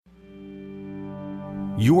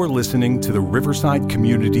You are listening to the Riverside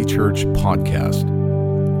Community Church podcast.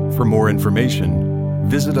 For more information,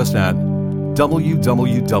 visit us at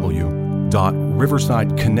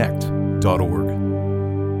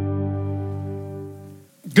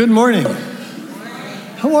www.riversideconnect.org. Good morning.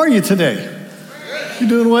 How are you today? You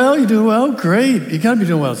doing well? You doing well? Great. You got to be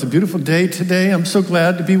doing well. It's a beautiful day today. I'm so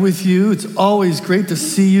glad to be with you. It's always great to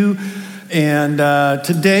see you. And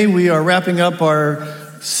today we are wrapping up our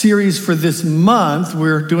series for this month.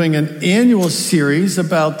 We're doing an annual series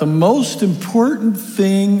about the most important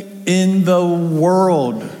thing in the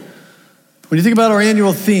world. When you think about our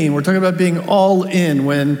annual theme, we're talking about being all in.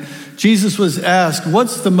 When Jesus was asked,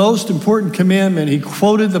 what's the most important commandment? He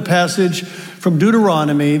quoted the passage from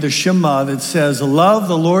Deuteronomy, the Shema, that says, love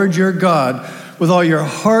the Lord your God with all your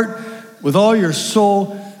heart, with all your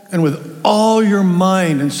soul, and with all your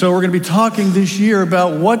mind. And so we're going to be talking this year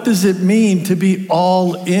about what does it mean to be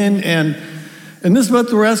all in. And this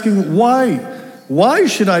month we're asking, why? Why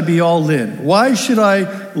should I be all in? Why should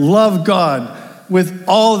I love God with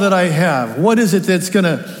all that I have? What is it that's going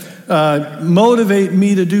to motivate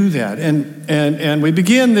me to do that? And we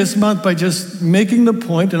began this month by just making the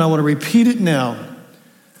point, and I want to repeat it now.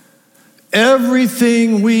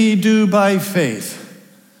 Everything we do by faith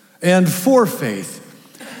and for faith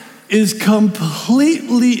is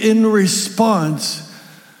completely in response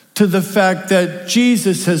to the fact that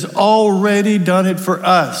Jesus has already done it for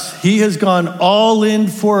us. He has gone all in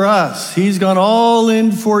for us. He's gone all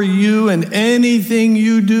in for you, and anything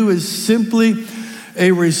you do is simply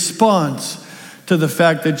a response to the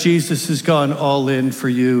fact that Jesus has gone all in for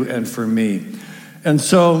you and for me. And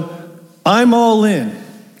so I'm all in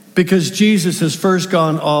because Jesus has first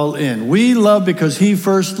gone all in. We love because he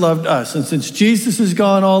first loved us. And since Jesus has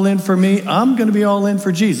gone all in for me, I'm going to be all in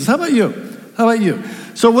for Jesus. How about you? How about you?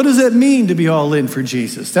 So what does it mean to be all in for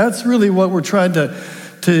Jesus? That's really what we're trying to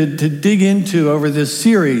dig into over this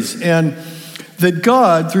series. And that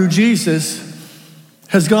God, through Jesus,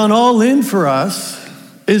 has gone all in for us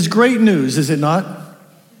is great news, is it not?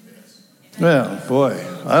 Well, boy,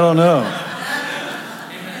 I don't know.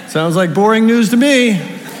 Sounds like boring news to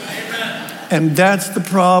me. And that's the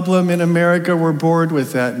problem in America. We're bored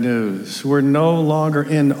with that news. We're no longer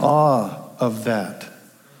in awe of that.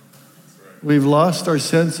 We've lost our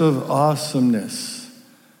sense of awesomeness.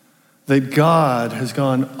 That God has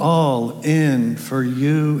gone all in for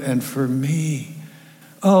you and for me.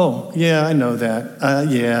 Oh, yeah, I know that.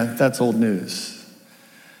 Yeah, that's old news.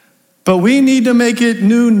 But we need to make it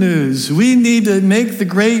new news. We need to make the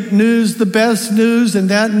great news the best news, and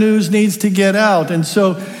that news needs to get out. And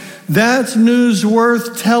so that's news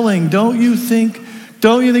worth telling, don't you think?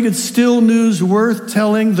 Don't you think it's still news worth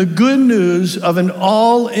telling? The good news of an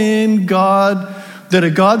all-in God, that a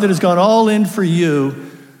God that has gone all in for you,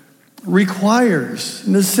 requires,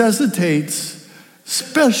 necessitates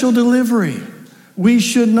special delivery. We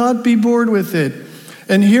should not be bored with it.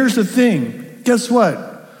 And here's the thing. Guess what?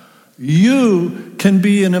 You can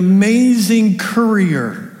be an amazing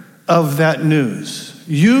courier of that news.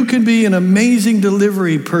 You can be an amazing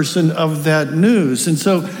delivery person of that news. And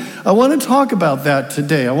so I want to talk about that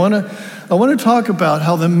today. I want to talk about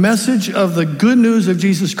how the message of the good news of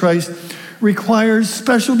Jesus Christ requires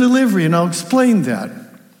special delivery, and I'll explain that.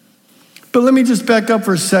 But let me just back up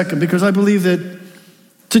for a second, because I believe that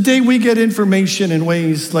today we get information in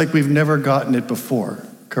ways like we've never gotten it before,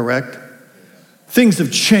 correct? Things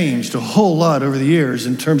have changed a whole lot over the years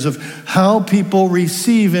in terms of how people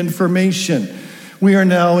receive information. We are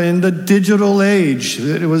now in the digital age.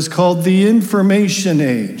 It was called the information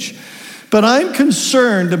age. But I'm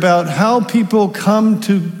concerned about how people come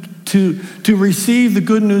to receive the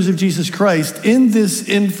good news of Jesus Christ in this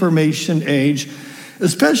information age,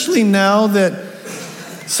 especially now that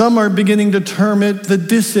some are beginning to term it the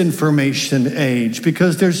disinformation age,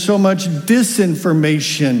 because there's so much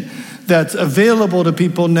disinformation that's available to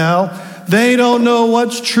people now. They don't know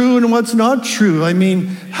what's true and what's not true. I mean,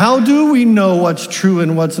 how do we know what's true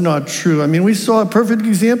and what's not true? I mean, we saw a perfect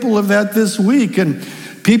example of that this week, and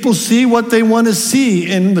people see what they want to see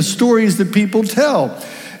in the stories that people tell.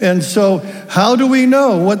 And so how do we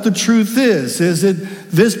know what the truth is? Is it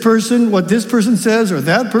this person, what this person says, or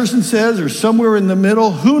that person says, or somewhere in the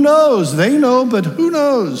middle? Who knows? They know, but who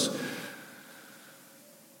knows?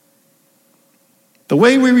 The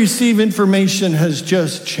way we receive information has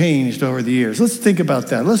just changed over the years. Let's think about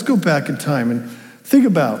that. Let's go back in time and think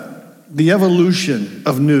about the evolution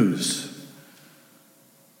of news.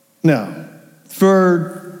 Now,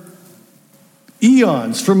 for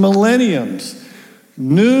eons, for millenniums,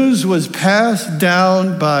 news was passed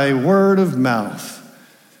down by word of mouth.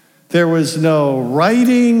 There was no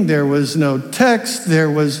writing, there was no text, there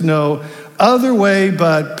was no other way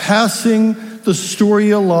but passing the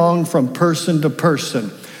story along from person to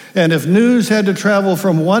person. And if news had to travel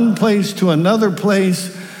from one place to another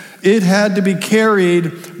place, it had to be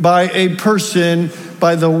carried by a person,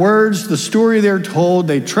 by the words, the story they're told.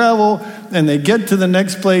 They travel and they get to the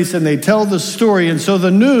next place and they tell the story. And so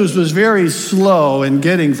the news was very slow in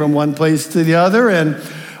getting from one place to the other, and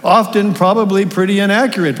often probably pretty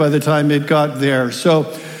inaccurate by the time it got there.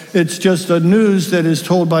 So it's just a news that is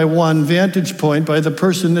told by one vantage point, by the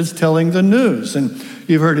person that's telling the news. And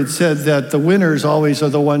you've heard it said that the winners always are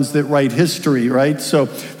the ones that write history, right? So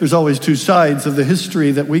there's always two sides of the history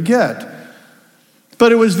that we get.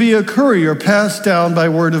 But it was via courier, passed down by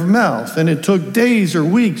word of mouth, and it took days or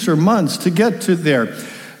weeks or months to get to there.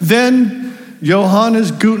 Then Johannes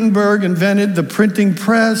Gutenberg invented the printing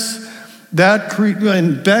press. Back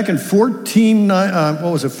in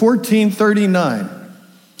 1439.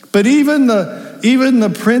 But even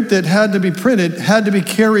the print that had to be printed had to be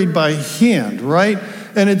carried by hand, right?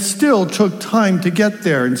 And it still took time to get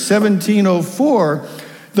there. In 1704,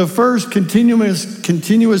 the first continuous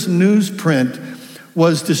newsprint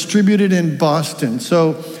was distributed in Boston.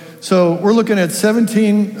 So we're looking at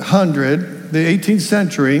 1700, the 18th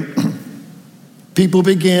century. People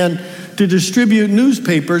began to distribute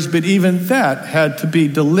newspapers, but even that had to be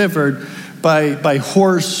delivered by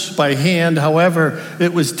horse, by hand, however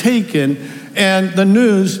it was taken. And the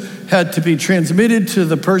news had to be transmitted to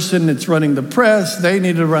the person that's running the press. They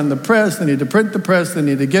need to run the press. They need to print the press. They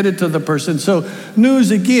need to get it to the person. So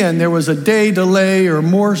news, again, there was a day delay or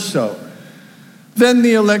more so. Then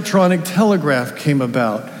the electronic telegraph came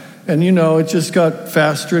about. And, it just got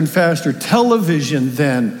faster and faster. Television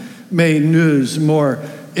then made news more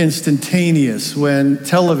instantaneous when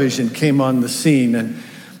television came on the scene. And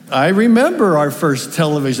I remember our first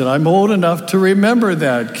television. I'm old enough to remember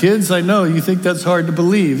that. Kids, I know you think that's hard to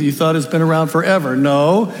believe. You thought it's been around forever.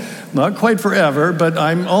 No, not quite forever, but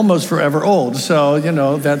I'm almost forever old. So,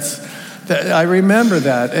 I remember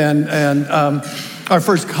that. And our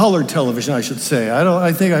first color television, I should say.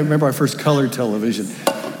 I think I remember our first color television.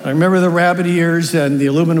 I remember the rabbit ears and the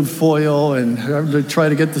aluminum foil, and I would try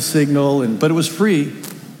to get the signal, but it was free.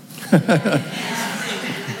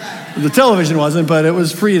 The television wasn't, but it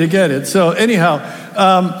was free to get it. So anyhow,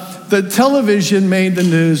 the television made the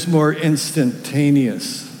news more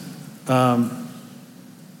instantaneous. I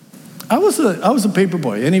was a paper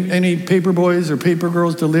boy. Any paper boys or paper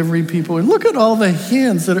girls, delivery people? And look at all the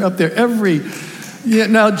hands that are up there.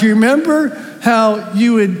 Now, do you remember how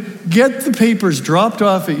you would get the papers dropped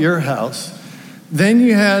off at your house? Then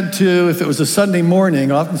you had to, if it was a Sunday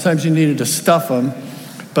morning, oftentimes you needed to stuff them.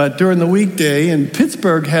 But during the weekday, and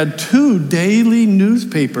Pittsburgh had 2 daily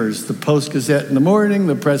newspapers, the Post-Gazette in the morning,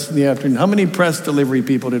 the Press in the afternoon. How many press delivery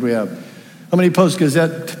people did we have? How many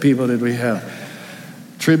Post-Gazette people did we have?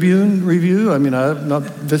 Tribune, Review? I'm not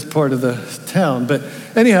this part of the town. But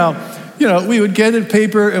anyhow, we would get a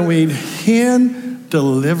paper and we'd hand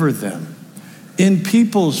deliver them in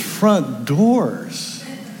people's front doors.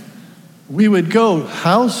 We would go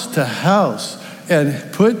house to house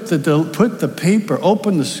and put the paper,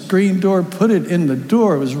 open the screen door, put it in the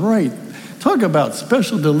door. It was right. Talk about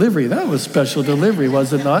special delivery. That was special delivery,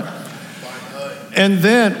 was it not? And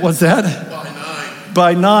then, what's that?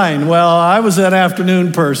 By 9. Well, I was an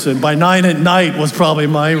afternoon person. By 9 at night was probably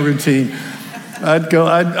my routine.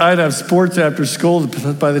 I'd have sports after school.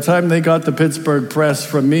 By the time they got the Pittsburgh Press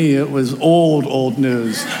from me, it was old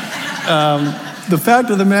news. The fact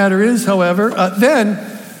of the matter is, however,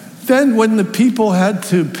 then when the people had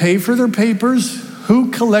to pay for their papers, who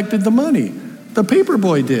collected the money? The paper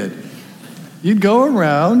boy did. You'd go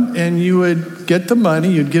around and you would get the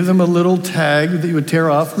money. You'd give them a little tag that you would tear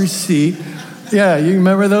off, receipt. Yeah, you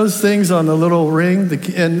remember those things on the little ring?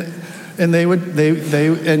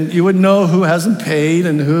 And you would know who hasn't paid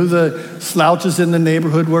and who the slouches in the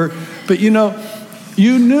neighborhood were. But you knew.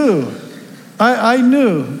 I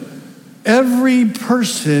knew every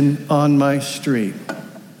person on my street.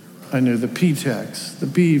 I knew the Peteks, the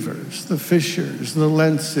Beavers, the Fishers, the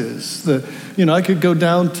Lentzes. I could go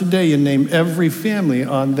down today and name every family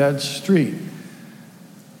on that street.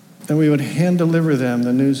 And we would hand deliver them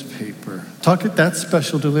the newspaper. That's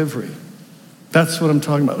special delivery. That's what I'm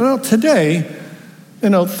talking about. Well, today,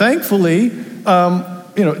 thankfully,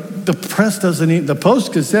 the press the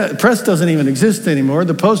Post-Gazette, press doesn't even exist anymore.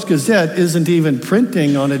 The Post-Gazette isn't even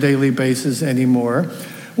printing on a daily basis anymore.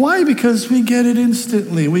 Why? Because we get it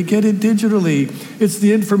instantly. We get it digitally. It's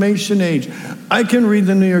the information age. I can read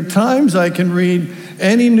the New York Times. I can read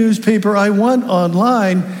any newspaper I want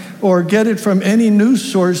online. or get it from any news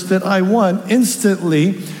source that I want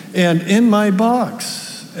instantly and in my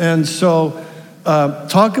box. And so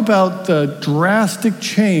talk about the drastic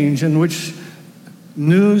change in which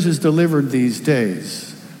news is delivered these days.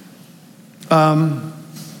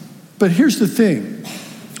 But here's the thing.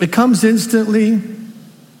 It comes instantly,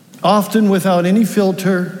 often without any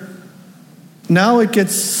filter. Now it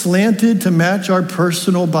gets slanted to match our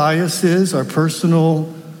personal biases, our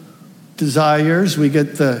personal desires.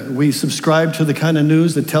 We subscribe to the kind of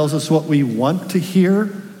news that tells us what we want to hear.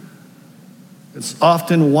 It's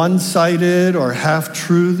often one-sided or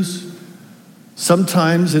half-truths.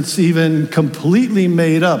 Sometimes it's even completely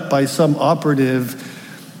made up by some operative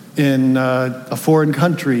in a foreign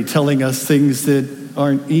country telling us things that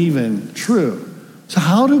aren't even true. So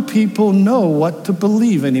how do people know what to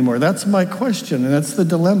believe anymore? That's my question, and that's the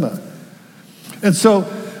dilemma. And so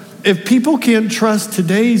if people can't trust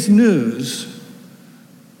today's news,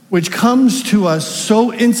 which comes to us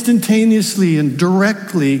so instantaneously and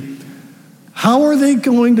directly, how are they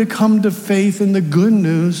going to come to faith in the good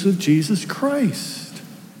news of Jesus Christ?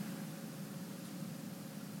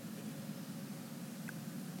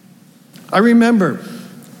 I remember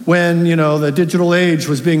when, the digital age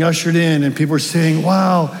was being ushered in and people were saying,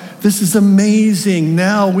 wow, this is amazing.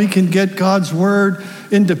 Now we can get God's word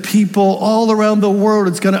into people all around the world.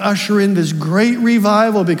 It's going to usher in this great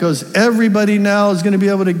revival because everybody now is going to be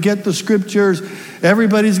able to get the scriptures.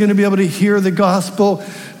 Everybody's going to be able to hear the gospel.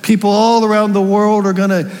 People all around the world are going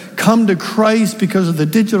to come to Christ because of the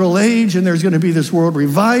digital age, and there's going to be this world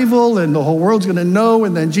revival, and the whole world's going to know,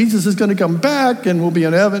 and then Jesus is going to come back, and we'll be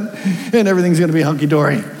in heaven, and everything's going to be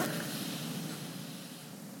hunky-dory.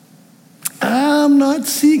 I'm not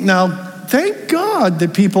seeing. Now, thank God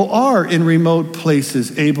that people are in remote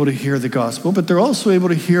places able to hear the gospel, but they're also able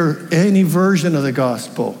to hear any version of the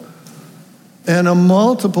gospel. And in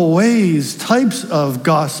multiple ways, types of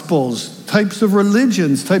gospels, types of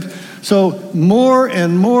religions, so more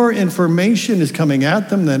and more information is coming at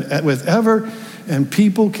them than with ever, and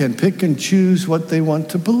people can pick and choose what they want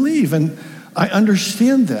to believe, and I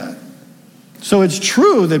understand that. So it's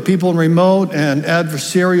true that people in remote and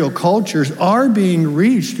adversarial cultures are being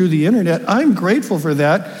reached through the internet. I'm grateful for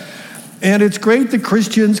that, and it's great that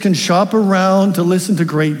Christians can shop around to listen to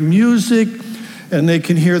great music, and they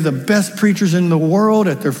can hear the best preachers in the world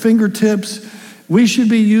at their fingertips. We should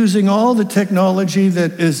be using all the technology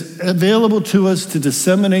that is available to us to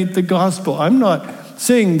disseminate the gospel. I'm not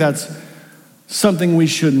saying that's something we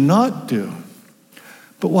should not do.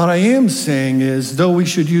 But what I am saying is, though we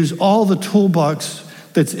should use all the toolbox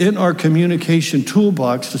that's in our communication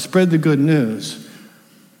toolbox to spread the good news,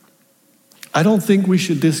 I don't think we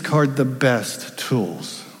should discard the best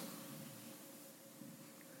tools.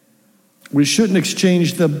 We shouldn't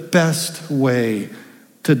exchange the best way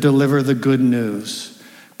to deliver the good news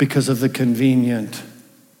because of the convenient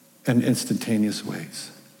and instantaneous ways.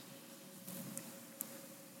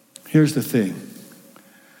 Here's the thing.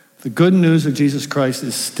 The good news of Jesus Christ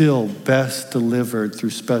is still best delivered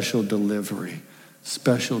through special delivery.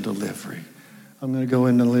 Special delivery. I'm going to go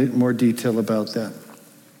into more detail about that.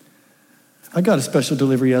 I got a special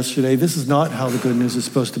delivery yesterday. This is not how the good news is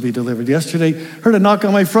supposed to be delivered. Yesterday, heard a knock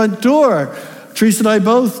on my front door. Teresa and I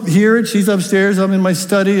both hear it. She's upstairs. I'm in my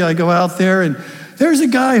study. I go out there, and there's a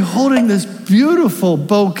guy holding this beautiful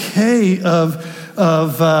bouquet of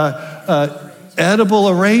edible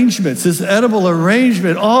arrangements. This edible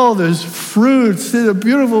arrangement, all this fruits in a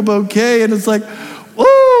beautiful bouquet, and it's like,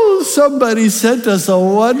 oh, somebody sent us a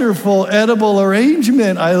wonderful edible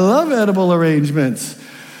arrangement. I love edible arrangements.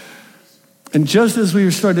 And just as we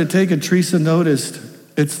were starting to take it, Teresa noticed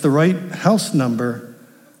it's the right house number,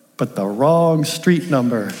 but the wrong street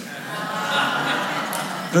number.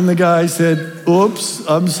 Then the guy said, oops,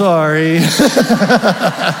 I'm sorry.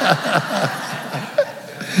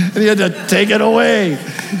 And he had to take it away.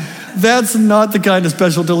 That's not the kind of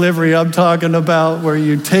special delivery I'm talking about, where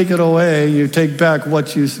you take it away, you take back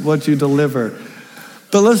what you deliver.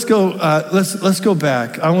 But let's go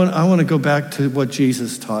back. I want to go back to what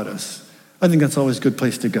Jesus taught us. I think that's always a good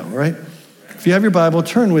place to go, right? If you have your Bible,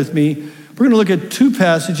 turn with me. We're going to look at two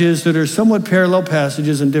passages that are somewhat parallel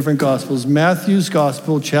passages in different Gospels. Matthew's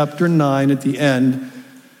Gospel, chapter 9 at the end, and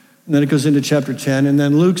then it goes into chapter 10, and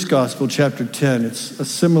then Luke's Gospel, chapter 10. It's a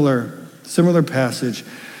similar passage.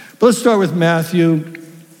 But let's start with Matthew,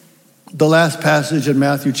 the last passage in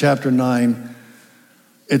Matthew chapter 9.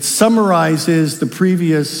 It summarizes the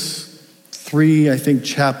previous 3,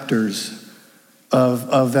 chapters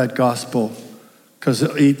of that gospel, because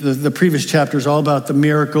the previous chapter is all about the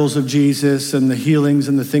miracles of Jesus and the healings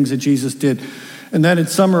and the things that Jesus did. And then it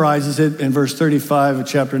summarizes it in verse 35 of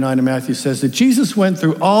chapter 9 of Matthew, says that Jesus went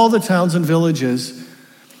through all the towns and villages,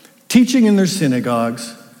 teaching in their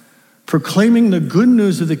synagogues, proclaiming the good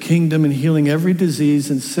news of the kingdom and healing every disease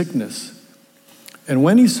and sickness. And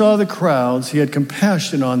when he saw the crowds, he had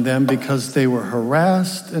compassion on them because they were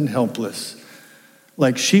harassed and helpless,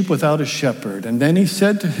 like sheep without a shepherd. And then he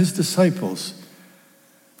said to his disciples,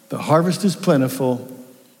 "The harvest is plentiful,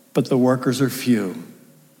 but the workers are few.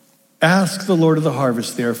 Ask the Lord of the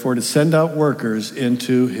harvest, therefore, to send out workers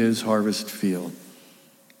into his harvest field."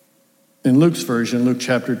 In Luke's version, Luke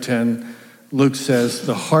chapter 10, Luke says,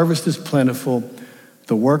 "The harvest is plentiful,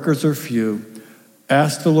 the workers are few.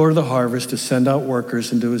 Ask the Lord of the harvest to send out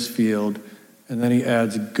workers into his field." And then he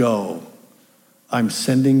adds, "Go, I'm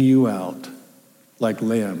sending you out like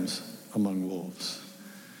lambs among wolves."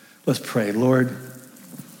 Let's pray. Lord,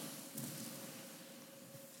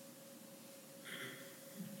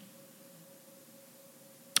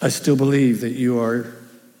 I still believe that you are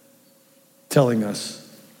telling us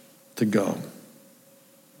to go.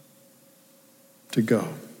 To go.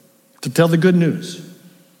 To tell the good news.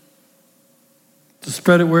 To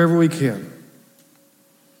spread it wherever we can.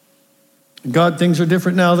 God, things are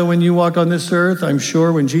different now than when you walked on this earth. I'm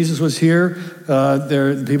sure when Jesus was here,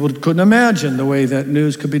 people couldn't imagine the way that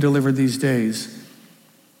news could be delivered these days.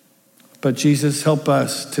 But Jesus, help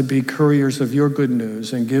us to be couriers of your good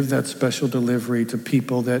news and give that special delivery to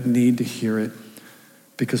people that need to hear it,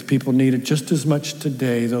 because people need it just as much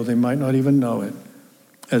today, though they might not even know it,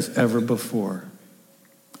 as ever before.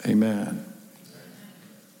 Amen.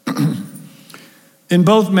 In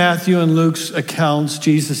both Matthew and Luke's accounts,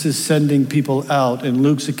 Jesus is sending people out. In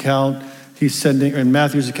Luke's account, in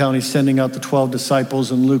Matthew's account, he's sending out the 12 disciples.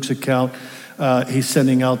 In Luke's account, he's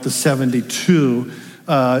sending out the 72.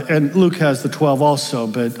 And Luke has the 12 also,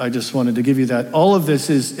 but I just wanted to give you that. All of this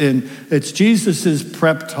it's Jesus's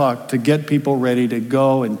prep talk to get people ready to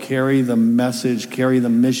go and carry the message, carry the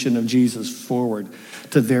mission of Jesus forward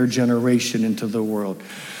to their generation into the world.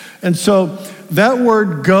 And so that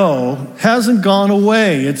word "go" hasn't gone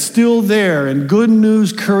away. It's still there. And good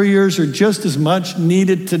news couriers are just as much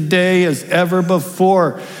needed today as ever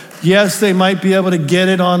before. Yes, they might be able to get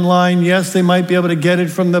it online. Yes, they might be able to get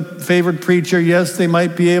it from the favorite preacher. Yes, they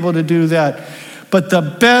might be able to do that. But the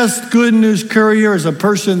best good news courier is a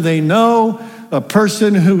person they know, a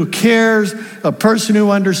person who cares, a person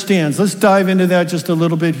who understands. Let's dive into that just a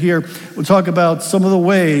little bit here. We'll talk about some of the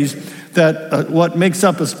ways that what makes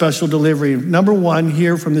up a special delivery. Number one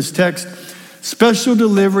here from this text, special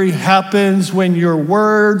delivery happens when your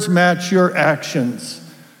words match your actions.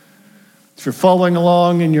 If you're following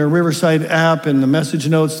along in your Riverside app and the message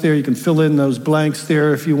notes there, you can fill in those blanks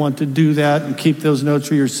there if you want to do that and keep those notes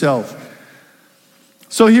for yourself.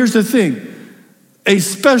 So here's the thing. A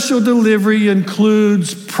special delivery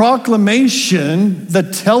includes proclamation, the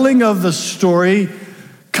telling of the story,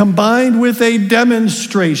 combined with a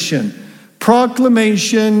demonstration.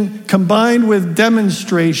 Proclamation combined with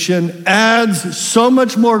demonstration adds so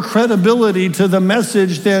much more credibility to the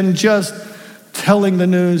message than just telling the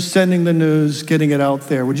news, sending the news, getting it out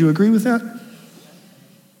there. Would you agree with that?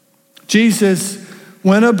 Jesus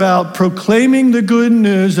went about proclaiming the good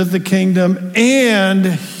news of the kingdom and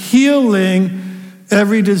healing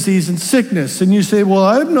every disease and sickness. And you say, "Well,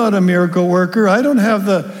 I'm not a miracle worker. I don't have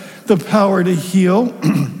the power to heal."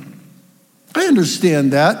 I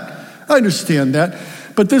understand that.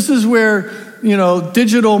 But this is where,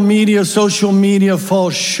 digital media, social media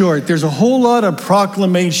falls short. There's a whole lot of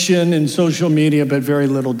proclamation in social media, but very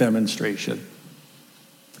little demonstration.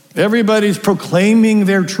 Everybody's proclaiming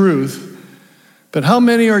their truth, but how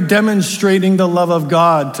many are demonstrating the love of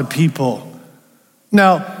God to people?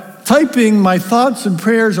 Now, typing "my thoughts and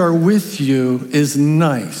prayers are with you" is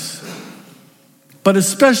nice, but a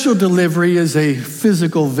special delivery is a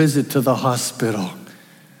physical visit to the hospital.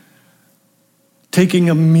 Taking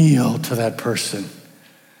a meal to that person.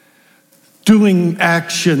 Doing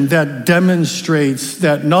action that demonstrates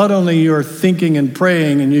that not only you're thinking and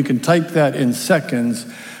praying, and you can type that in seconds,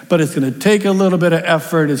 but it's going to take a little bit of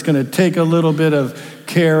effort. It's going to take a little bit of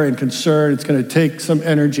care and concern. It's going to take some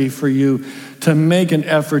energy for you to make an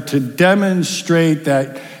effort to demonstrate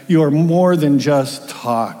that you're more than just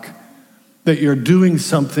talk, that you're doing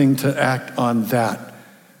something to act on that.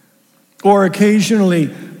 Or occasionally,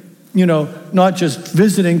 not just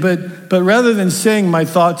visiting, but rather than saying "my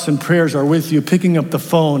thoughts and prayers are with you," picking up the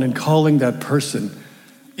phone and calling that person.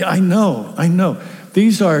 Yeah, I know.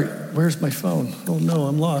 These are, where's my phone? Oh no,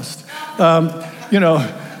 I'm lost.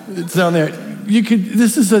 It's down there.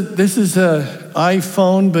 This is a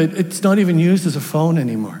iPhone, but it's not even used as a phone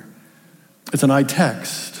anymore. It's an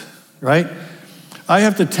iText, right? I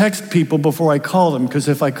have to text people before I call them, because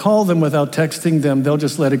if I call them without texting them, they'll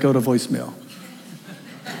just let it go to voicemail.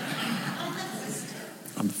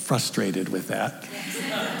 I'm frustrated with that.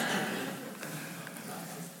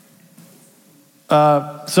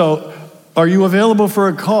 So, are you available for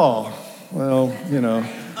a call? Well,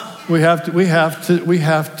 we have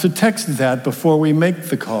to text that before we make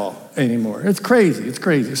the call anymore. It's crazy.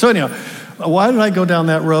 So anyhow, why did I go down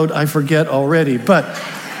that road? I forget already. But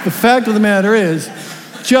the fact of the matter is,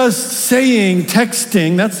 just saying,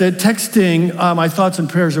 texting, that's it, texting, my thoughts and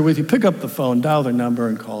prayers are with you. Pick up the phone, dial their number,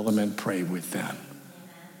 and call them and pray with them.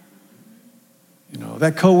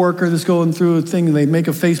 That coworker that's going through a thing, they make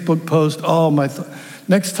a Facebook post,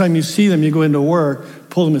 next time you see them, you go into work,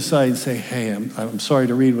 pull them aside and say, hey, I'm sorry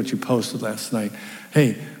to read what you posted last night.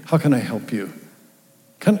 Hey, how can I help you?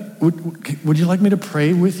 Would you like me to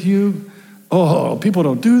pray with you? Oh, people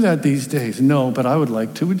don't do that these days. No, but I would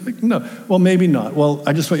like to. No, well, maybe not. Well,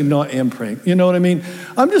 I just want you to know I am praying. You know what I mean?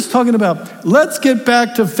 I'm just talking about, let's get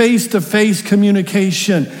back to face-to-face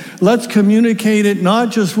communication. Let's communicate it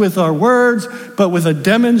not just with our words, but with a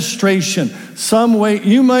demonstration. Some way,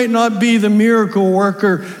 you might not be the miracle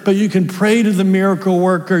worker, but you can pray to the miracle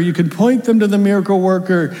worker. You can point them to the miracle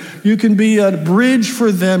worker. You can be a bridge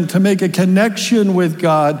for them to make a connection with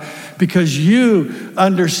God, because you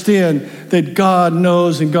understand that God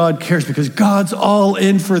knows and God cares, because God's all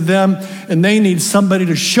in for them, and they need somebody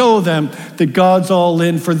to show them that God's all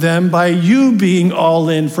in for them by you being all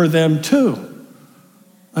in for them too.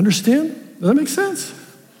 Understand? Does that make sense?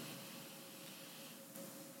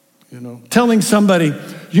 Telling somebody,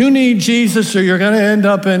 you need Jesus or you're going to end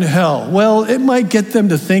up in hell. Well, it might get them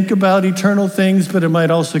to think about eternal things, but it might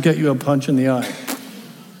also get you a punch in the eye.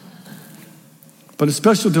 But a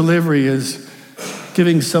special delivery is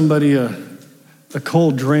giving somebody a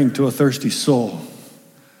cold drink to a thirsty soul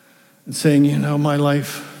and saying, my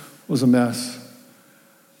life was a mess.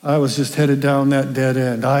 I was just headed down that dead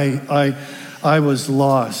end. I was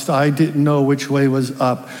lost. I didn't know which way was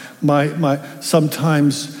up.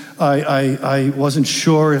 Sometimes I wasn't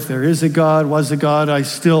sure if there is a God, was a God. I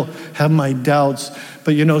still have my doubts.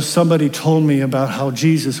 But somebody told me about how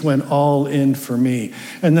Jesus went all in for me.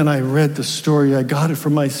 And then I read the story. I got it for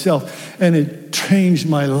myself. And it changed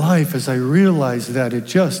my life as I realized that. It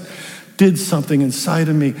just did something inside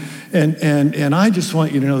of me. And I just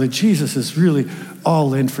want you to know that Jesus is really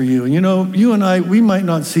all in for you. And you and I, we might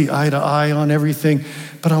not see eye to eye on everything,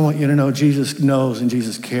 but I want you to know Jesus knows and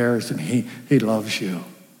Jesus cares and he loves you.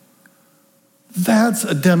 That's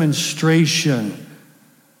a demonstration.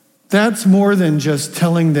 That's more than just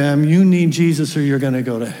telling them you need Jesus or you're going to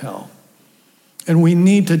go to hell. And we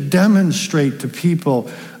need to demonstrate to people,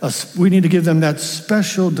 we need to give them that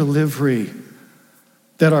special delivery,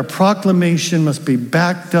 that our proclamation must be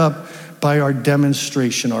backed up by our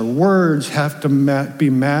demonstration. Our words have to be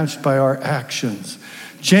matched by our actions.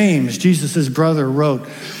 James, Jesus' brother, wrote,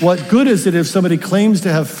 what good is it if somebody claims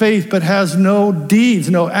to have faith but has no deeds,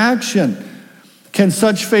 no action? Can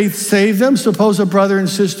such faith save them? Suppose a brother and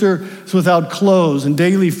sister is without clothes and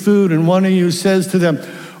daily food, and one of you says to them,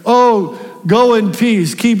 oh, go in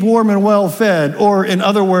peace, keep warm and well fed. Or in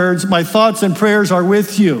other words, my thoughts and prayers are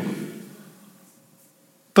with you.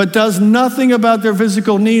 But does nothing about their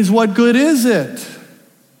physical needs, what good is it?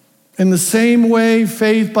 In the same way,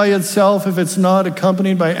 faith by itself, if it's not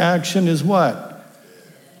accompanied by action, is what?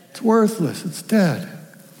 It's worthless, it's dead.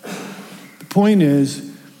 The point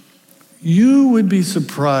is, you would be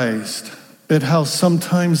surprised at how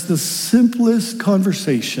sometimes the simplest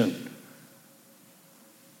conversation,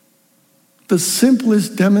 the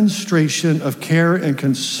simplest demonstration of care and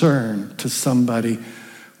concern to somebody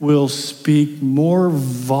will speak more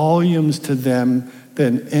volumes to them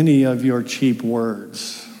than any of your cheap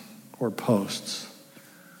words or posts.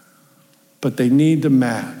 But they need to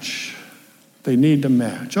match. They need to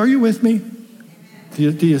match. Are you with me? Do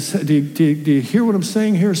you hear what I'm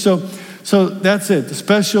saying here? So that's it. The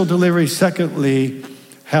special delivery, secondly,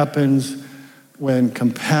 happens when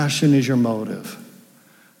compassion is your motive.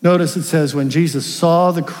 Notice it says when Jesus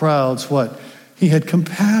saw the crowds, what? He had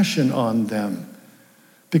compassion on them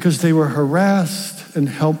because they were harassed and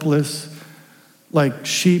helpless like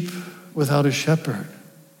sheep without a shepherd.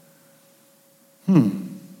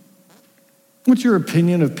 What's your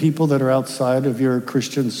opinion of people that are outside of your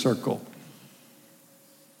Christian circle?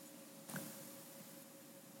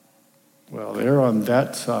 Well, they're on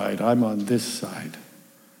that side, I'm on this side.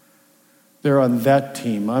 They're on that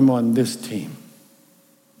team, I'm on this team.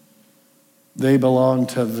 They belong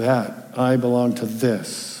to that, I belong to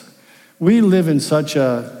this. We live in such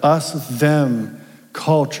a us-them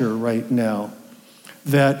culture right now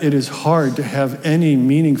that it is hard to have any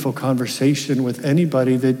meaningful conversation with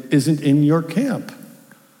anybody that isn't in your camp.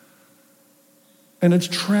 And it's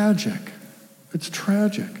tragic. It's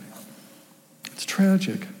tragic. It's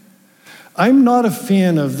tragic. I'm not a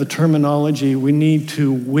fan of the terminology, we need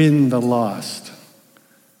to win the lost.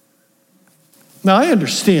 Now, I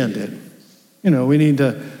understand it. We need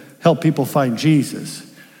to help people find Jesus.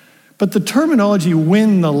 But the terminology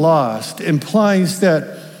win the lost implies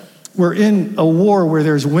that we're in a war where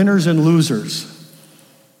there's winners and losers,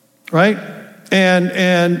 right? And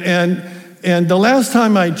the last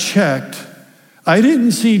time I checked, I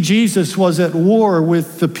didn't see Jesus was at war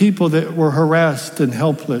with the people that were harassed and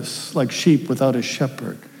helpless, like sheep without a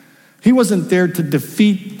shepherd. He wasn't there to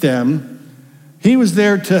defeat them. He was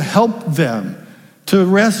there to help them, to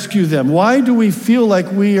rescue them. Why do we feel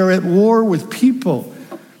like we are at war with people?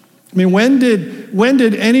 I mean, when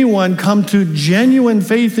did anyone come to genuine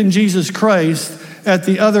faith in Jesus Christ at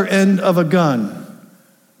the other end of a gun?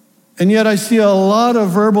 And yet I see a lot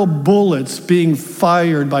of verbal bullets being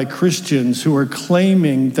fired by Christians who are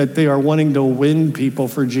claiming that they are wanting to win people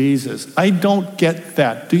for Jesus. I don't get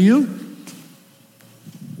that. Do you?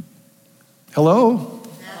 Hello?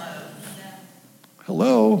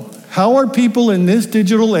 Hello? How are people in this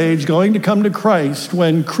digital age going to come to Christ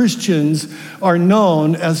when Christians are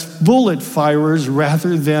known as bullet firers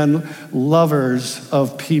rather than lovers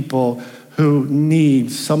of people who need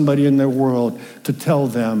somebody in their world to tell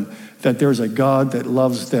them that there's a God that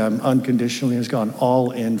loves them unconditionally and has gone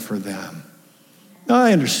all in for them? Now,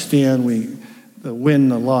 I understand the win,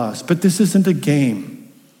 the loss, but this isn't a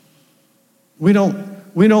game. We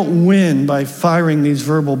don't win by firing these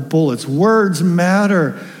verbal bullets. Words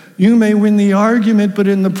matter. You may win the argument, but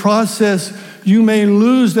in the process, you may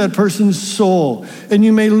lose that person's soul, and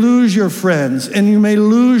you may lose your friends, and you may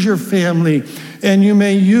lose your family, and you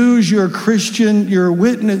may use your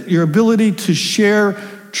witness, your ability to share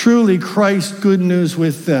truly Christ's good news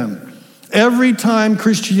with them. Every time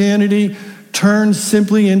Christianity turns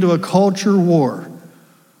simply into a culture war,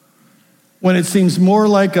 when it seems more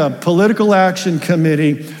like a political action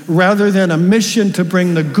committee rather than a mission to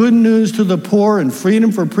bring the good news to the poor and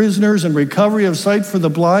freedom for prisoners and recovery of sight for the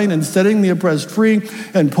blind and setting the oppressed free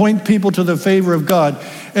and point people to the favor of God.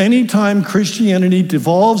 Anytime Christianity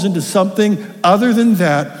devolves into something other than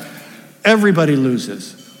that, everybody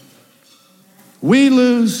loses. We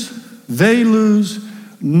lose, they lose.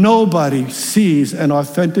 Nobody sees an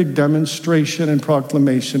authentic demonstration and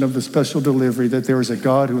proclamation of the special delivery that there is a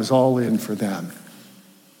God who is all in for them.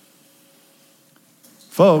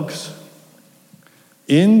 Folks,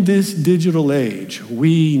 in this digital age,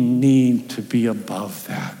 we need to be above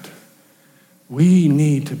that. We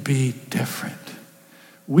need to be different.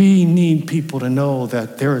 We need people to know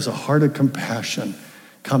that there is a heart of compassion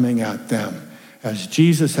coming at them, as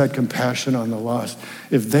Jesus had compassion on the lost.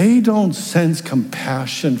 If they don't sense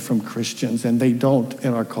compassion from Christians, and they don't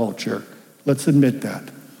in our culture, let's admit that,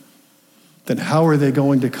 then how are they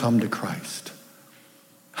going to come to Christ?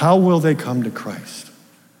 How will they come to Christ?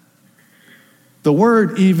 The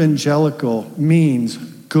word evangelical means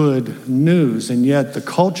good news, and yet the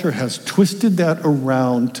culture has twisted that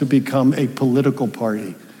around to become a political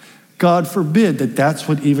party. God forbid that that's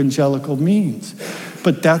what evangelical means.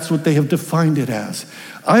 But that's what they have defined it as.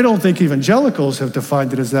 I don't think evangelicals have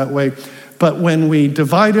defined it as that way, but when we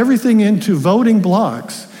divide everything into voting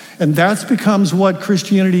blocks, and that becomes what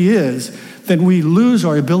Christianity is, then we lose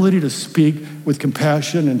our ability to speak with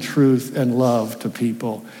compassion and truth and love to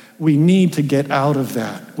people. We need to get out of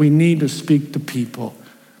that. We need to speak to people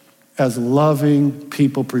as loving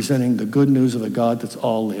people presenting the good news of a God that's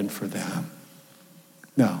all in for them.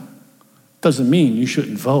 Now, doesn't mean you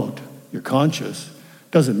shouldn't vote. You're conscious.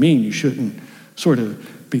 Doesn't mean you shouldn't sort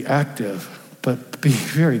of be active, but be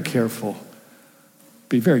very careful.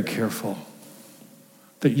 Be very careful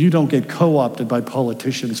that you don't get co-opted by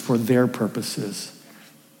politicians for their purposes.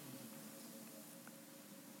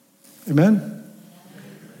 Amen?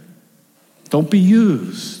 Don't be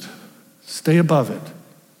used. Stay above it.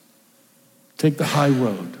 Take the high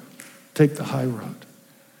road. Take the high road.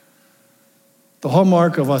 The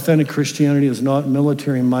hallmark of authentic Christianity is not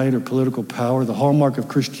military might or political power. The hallmark of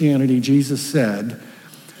Christianity, Jesus said,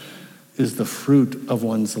 is the fruit of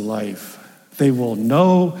one's life. They will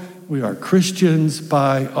know we are Christians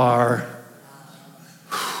by our...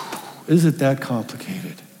 Is it that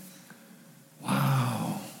complicated? Wow.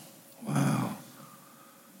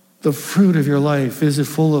 The fruit of your life, is it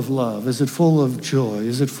full of love? Is it full of joy?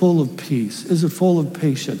 Is it full of peace? Is it full of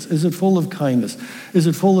patience? Is it full of kindness? Is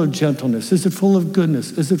it full of gentleness? Is it full of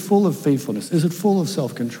goodness? Is it full of faithfulness? Is it full of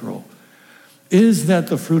self-control? Is that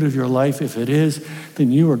the fruit of your life? If it is,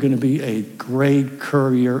 then you are going to be a great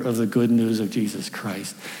courier of the good news of Jesus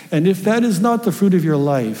Christ. And if that is not the fruit of your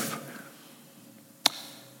life,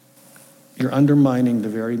 you're undermining the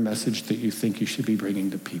very message that you think you should be bringing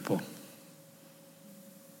to people.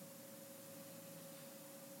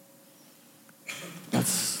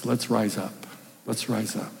 Let's rise up. Let's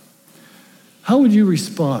rise up. How would you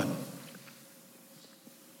respond?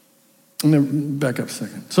 And then back up a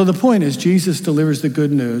second. So the point is, Jesus delivers the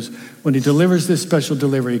good news. When he delivers this special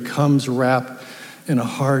delivery, he comes wrapped in a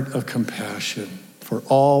heart of compassion for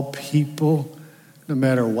all people, no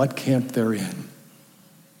matter what camp they're in.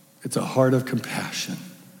 It's a heart of compassion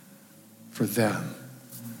for them.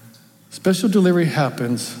 Special delivery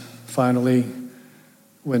happens, finally,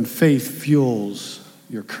 when faith fuels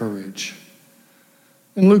your courage.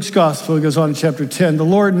 In Luke's gospel, it goes on in chapter 10, the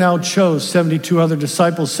Lord now chose 72 other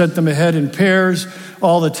disciples, sent them ahead in pairs,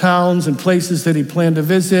 all the towns and places that he planned to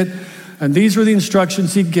visit. And these were the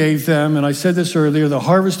instructions he gave them. And I said this earlier, the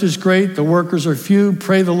harvest is great, the workers are few.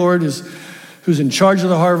 Pray the Lord who's in charge of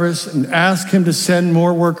the harvest and ask him to send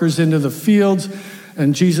more workers into the fields.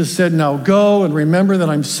 And Jesus said, now go and remember that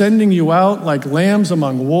I'm sending you out like lambs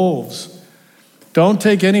among wolves. Don't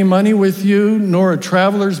take any money with you, nor a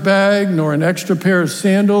traveler's bag, nor an extra pair of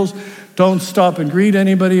sandals. Don't stop and greet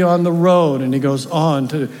anybody on the road. And he goes on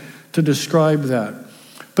to describe that.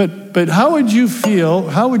 But how would you feel,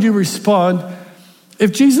 how would you respond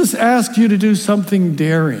if Jesus asked you to do something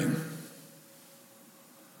daring?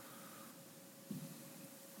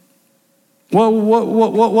 Well,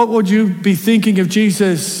 what would you be thinking if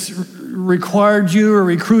Jesus required you or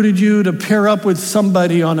recruited you to pair up with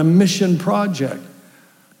somebody on a mission project,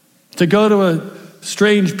 to go to a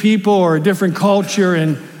strange people or a different culture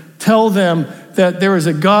and tell them that there is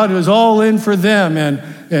a God who is all in for them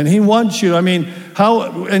and he wants you? I mean,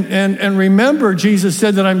 how? And remember, Jesus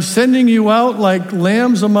said that I'm sending you out like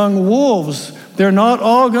lambs among wolves. They're not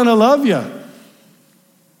all going to love you.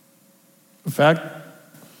 In fact,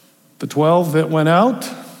 the 12 that went out,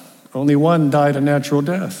 only one died a natural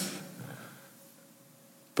death.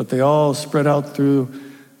 But they all spread out through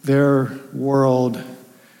their world,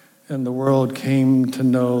 and the world came to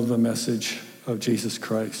know the message of Jesus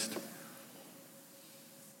Christ.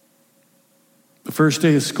 The first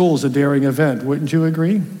day of school is a daring event, wouldn't you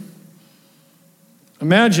agree?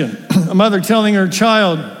 Imagine a mother telling her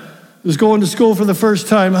child who's going to school for the first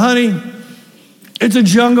time, honey, it's a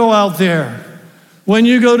jungle out there. When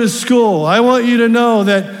you go to school, I want you to know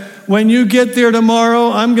that when you get there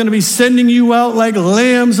tomorrow, I'm going to be sending you out like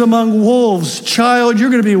lambs among wolves. Child,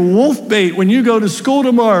 you're going to be wolf bait when you go to school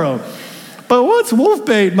tomorrow. But what's wolf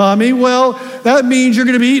bait, Mommy? Well, that means you're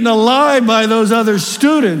going to be eaten alive by those other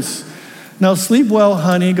students. Now sleep well,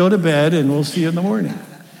 honey, go to bed, and we'll see you in the morning.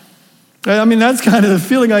 I mean, that's kind of the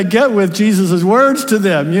feeling I get with Jesus' words to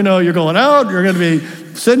them. You know, you're going out, you're going to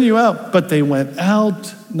be sending you out. But they went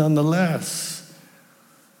out nonetheless.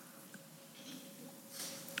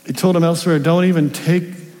 He told them elsewhere, don't even take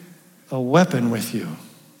a weapon with you.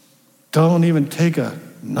 Don't even take a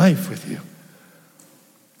knife with you.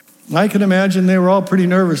 I can imagine they were all pretty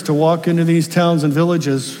nervous to walk into these towns and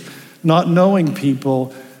villages, not knowing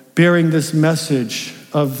people, bearing this message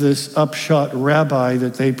of this upshot rabbi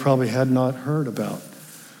that they probably had not heard about.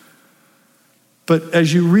 But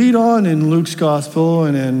as you read on in Luke's gospel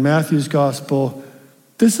and in Matthew's gospel,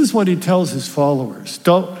 this is what he tells his followers.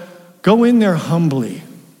 Don't go in there humbly.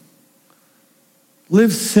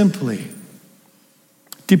 Live simply.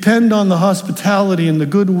 Depend on the hospitality and the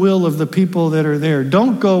goodwill of the people that are there.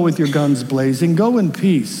 Don't go with your guns blazing. Go in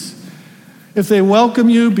peace. If they welcome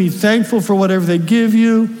you, be thankful for whatever they give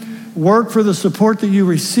you. Work for the support that you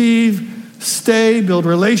receive. Stay, build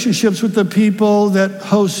relationships with the people that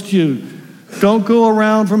host you. Don't go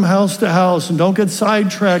around from house to house and don't get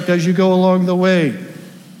sidetracked as you go along the way.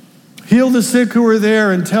 Heal the sick who are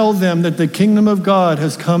there and tell them that the kingdom of God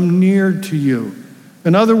has come near to you.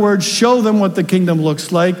 In other words, show them what the kingdom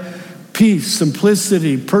looks like: peace,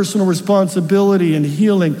 simplicity, personal responsibility, and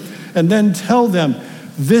healing. And then tell them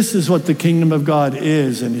this is what the kingdom of God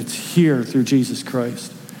is, and it's here through Jesus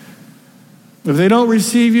Christ. If they don't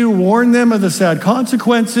receive you, warn them of the sad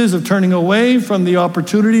consequences of turning away from the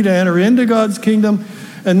opportunity to enter into God's kingdom,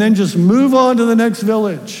 and then just move on to the next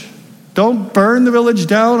village. Don't burn the village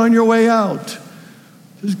down on your way out.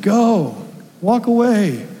 Just go, walk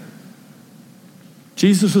away.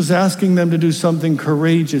 Jesus was asking them to do something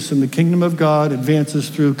courageous, and the kingdom of God advances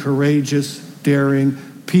through courageous, daring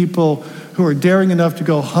people who are daring enough to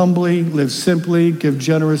go humbly, live simply, give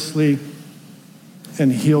generously,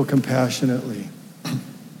 and heal compassionately.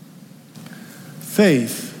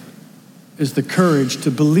 Faith is the courage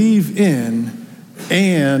to believe in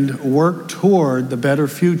and work toward the better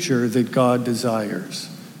future that God desires.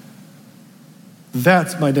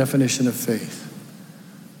 That's my definition of faith.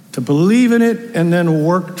 To believe in it and then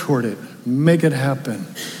work toward it, make it happen.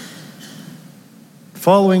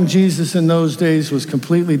 Following Jesus in those days was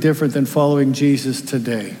completely different than following Jesus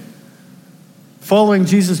today. Following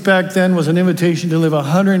Jesus back then was an invitation to live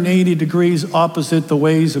 180 degrees opposite the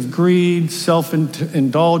ways of greed,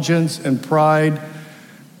 self-indulgence, and pride.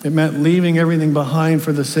 It meant leaving everything behind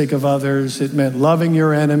for the sake of others. It meant loving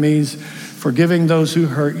your enemies, forgiving those who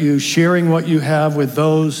hurt you, sharing what you have with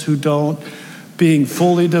those who don't, being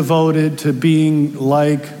fully devoted to being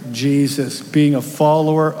like Jesus, being a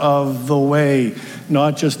follower of the way,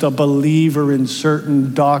 not just a believer in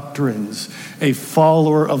certain doctrines, a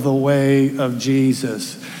follower of the way of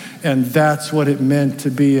Jesus. And that's what it meant to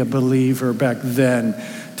be a believer back then.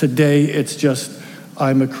 Today, it's just,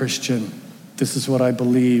 I'm a Christian. This is what I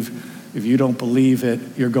believe. If you don't believe it,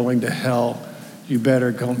 you're going to hell. You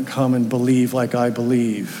better come and believe like I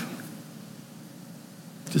believe.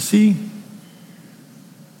 To see,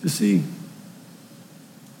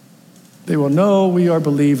 they will know we are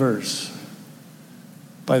believers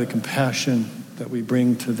by the compassion that we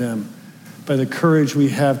bring to them, by the courage we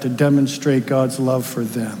have to demonstrate God's love for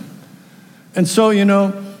them. And so,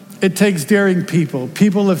 it takes daring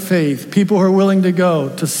people of faith, people who are willing to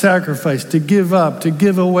go, to sacrifice, to give up, to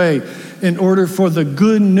give away, in order for the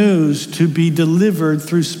good news to be delivered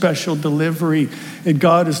through special delivery. And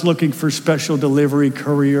God is looking for special delivery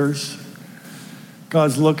couriers.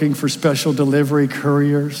 God's looking for special delivery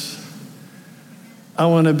couriers. I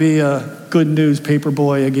want to be a good news paper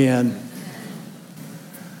boy again.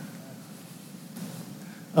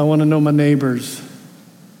 I want to know my neighbors.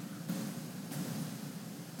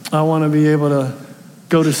 I want to be able to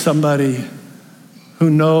go to somebody who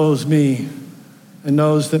knows me and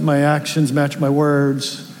knows that my actions match my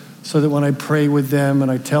words, so that when I pray with them and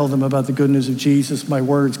I tell them about the good news of Jesus, my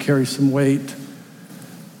words carry some weight.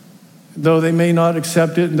 Though they may not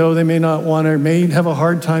accept it, though they may not want it, may have a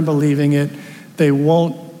hard time believing it, they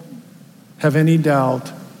won't have any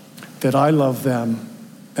doubt that I love them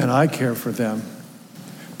and I care for them,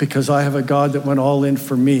 because I have a God that went all in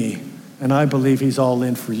for me, and I believe he's all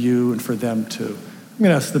in for you and for them too. I'm going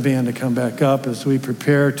to ask the band to come back up as we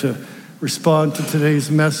prepare to respond to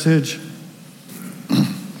today's message.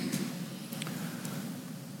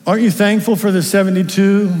 Aren't you thankful for the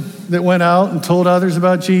 72 that went out and told others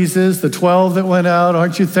about Jesus, the 12 that went out?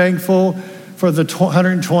 Aren't you thankful for the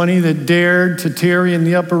 120 that dared to tarry in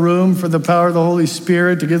the upper room for the power of the Holy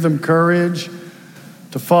Spirit to give them courage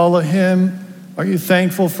to follow him? Are you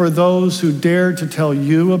thankful for those who dared to tell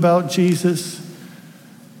you about Jesus?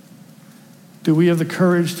 Do we have the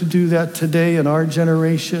courage to do that today in our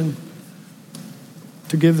generation?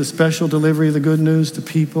 To give the special delivery of the good news to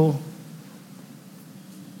people?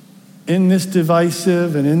 In this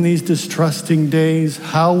divisive and in these distrusting days,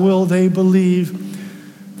 how will they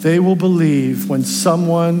believe? They will believe when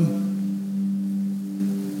someone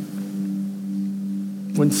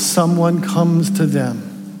comes to them,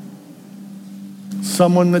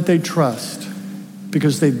 someone that they trust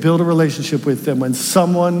because they build a relationship with them, when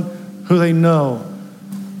someone who they know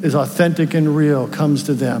is authentic and real comes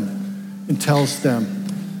to them and tells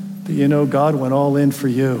them that, God went all in for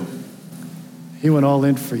you. He went all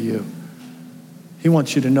in for you. He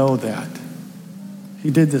wants you to know that. He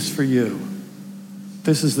did this for you.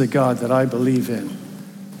 This is the God that I believe in.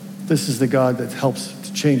 This is the God that helps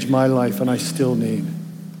to change my life, and I still need.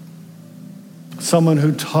 Someone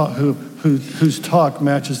whose talk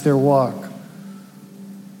matches their walk.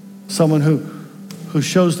 Someone who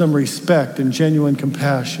shows them respect and genuine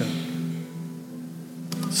compassion.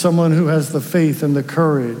 Someone who has the faith and the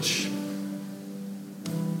courage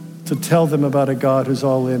to tell them about a God who's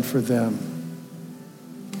all in for them.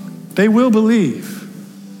 They will believe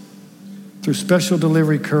through special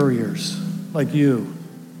delivery couriers like you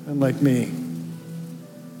and like me.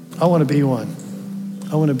 I want to be one.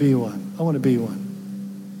 I want to be one. I want to be one.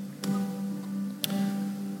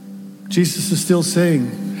 Jesus is still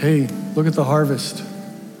saying, hey, look at the harvest.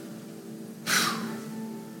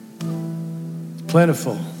 It's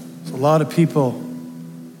plentiful. There's a lot of people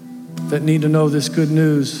that need to know this good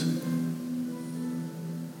news.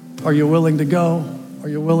 Are you willing to go? Are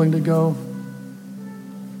you willing to go?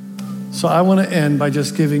 So I want to end by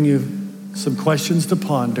just giving you some questions to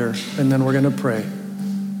ponder, and then we're going to pray.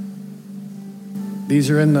 These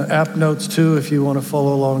are in the app notes too, if you want to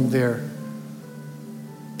follow along there.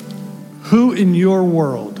 Who in your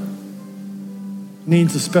world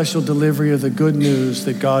needs a special delivery of the good news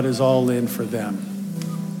that God is all in for them?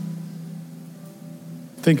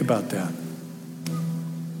 Think about that.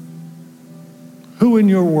 Who in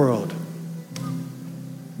your world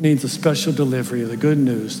needs a special delivery of the good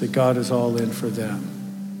news that God is all in for them?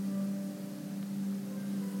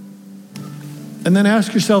 And then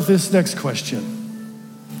ask yourself this next question.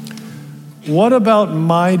 What about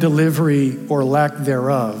my delivery or lack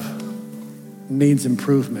thereof needs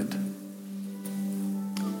improvement?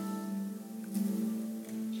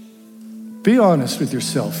 Be honest with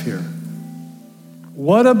yourself here.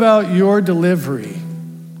 What about your delivery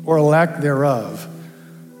or lack thereof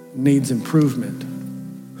needs improvement?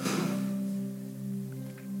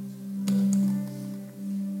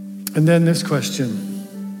 And then this question.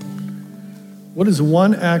 What is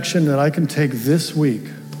one action that I can take this week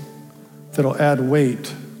that'll add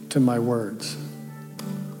weight to my words?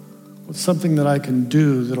 What's something that I can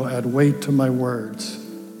do that'll add weight to my words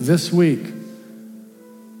this week?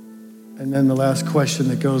 And then the last question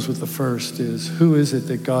that goes with the first is, who is it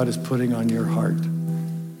that God is putting on your heart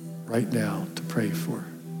right now to pray for?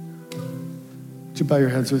 Would you bow your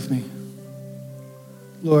heads with me?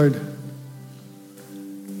 Lord,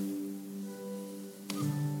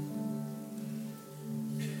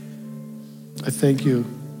 I thank you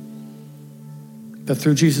that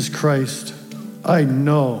through Jesus Christ, I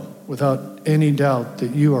know without any doubt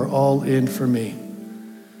that you are all in for me.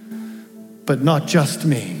 But not just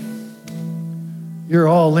me. You're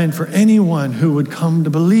all in for anyone who would come to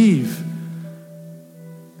believe.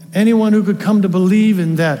 Anyone who could come to believe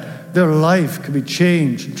in that their life could be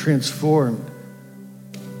changed and transformed.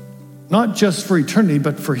 Not just for eternity,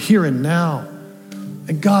 but for here and now.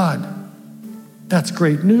 And God, that's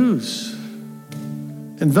great news.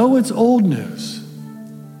 And though it's old news,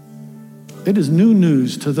 it is new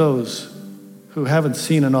news to those who haven't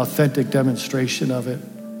seen an authentic demonstration of it.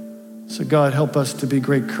 So God, help us to be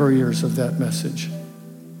great couriers of that message.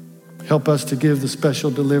 Help us to give the special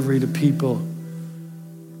delivery to people.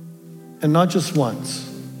 And not just once,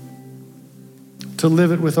 to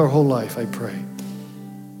live it with our whole life, I pray.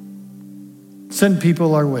 Send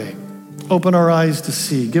people our way. Open our eyes to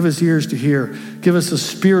see. Give us ears to hear. Give us a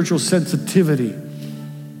spiritual sensitivity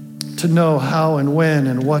to know how and when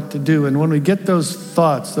and what to do. And when we get those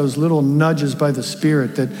thoughts, those little nudges by the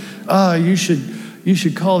Spirit that, you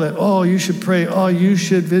should call that, you should pray, you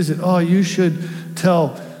should visit, you should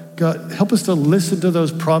tell. God, help us to listen to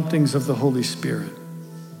those promptings of the Holy Spirit.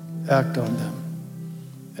 Act on them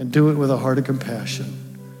and do it with a heart of compassion.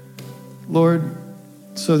 Lord,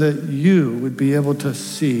 so that you would be able to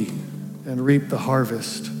see and reap the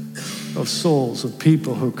harvest of souls, of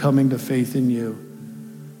people who are coming to faith in you.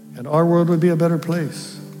 And our world would be a better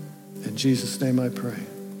place. In Jesus' name I pray.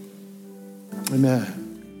 Amen.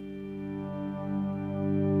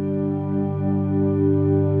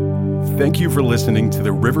 Thank you for listening to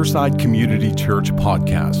the Riverside Community Church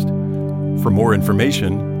podcast. For more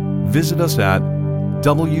information, visit us at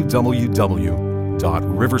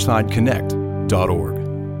www.riversideconnect.org.